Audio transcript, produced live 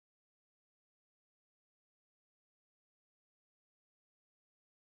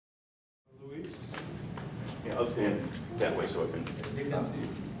Please. Yeah, I'll stand that way so I can.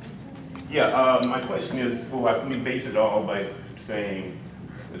 Yeah, my question is, well, let me base it all by saying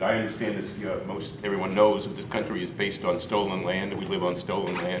that I understand this, most everyone knows that this country is based on stolen land, and we live on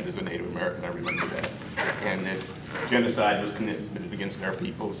stolen land as a Native American, I remember that. And that genocide was committed against our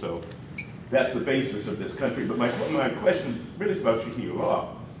people, so that's the basis of this country. But my question really is about Sharia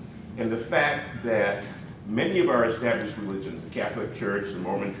law, and the fact that many of our established religions, the Catholic Church, the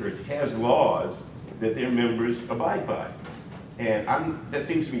Mormon Church, has laws that their members abide by. And that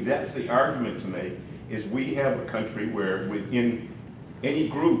seems to me that's the argument to make, is we have a country where within any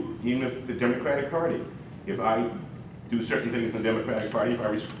group, even if the Democratic Party, if I do certain things in the Democratic Party, if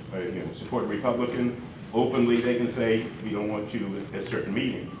I support a Republican, openly they can say, we don't want you at a certain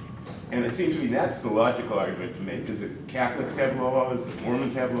meeting. And it seems to me that's the logical argument to make, is that Catholics have laws, that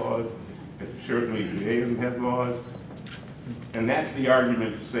Mormons have laws, that certainly Judaism have laws, and that's the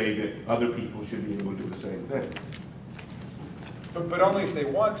argument to say that other people should be able to do the same thing. But only if they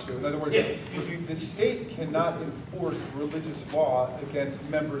want to. In other words, yeah. The state cannot enforce religious law against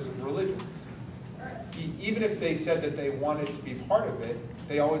members of religions. Even if they said that they wanted to be part of it,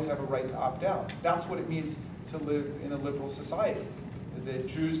 they always have a right to opt out. That's what it means to live in a liberal society. That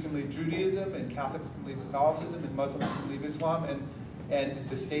Jews can leave Judaism, and Catholics can leave Catholicism, and Muslims can leave Islam, and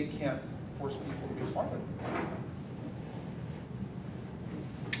the state can't force people to be part of it.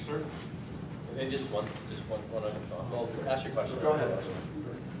 Sir? Maybe just one other thought. Well, ask your question. Go ahead.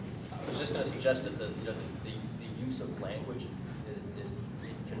 I was just going to suggest that the use of language it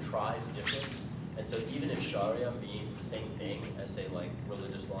contrives difference, and so even if Sharia means the same thing as, say, like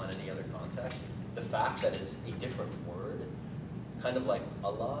religious law in any other context, the fact that it's a different word, kind of like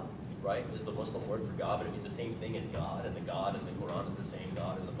Allah, right, is the Muslim word for God, but it means the same thing as God, and the God in the Quran is the same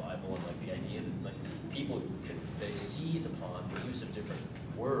God in the Bible, and like the idea that like people they seize upon the use of different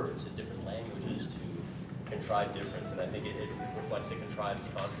words and different languages to contrive difference, and I think it reflects a contrived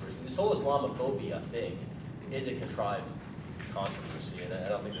controversy. This whole Islamophobia thing is a contrived controversy, and I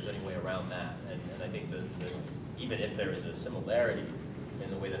don't think there's any way around that. And I think that even if there is a similarity in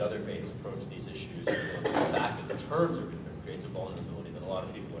the way that other faiths approach these issues, the fact that the terms are different creates a vulnerability that a lot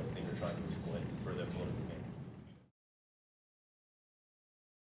of people I think are trying to exploit for their political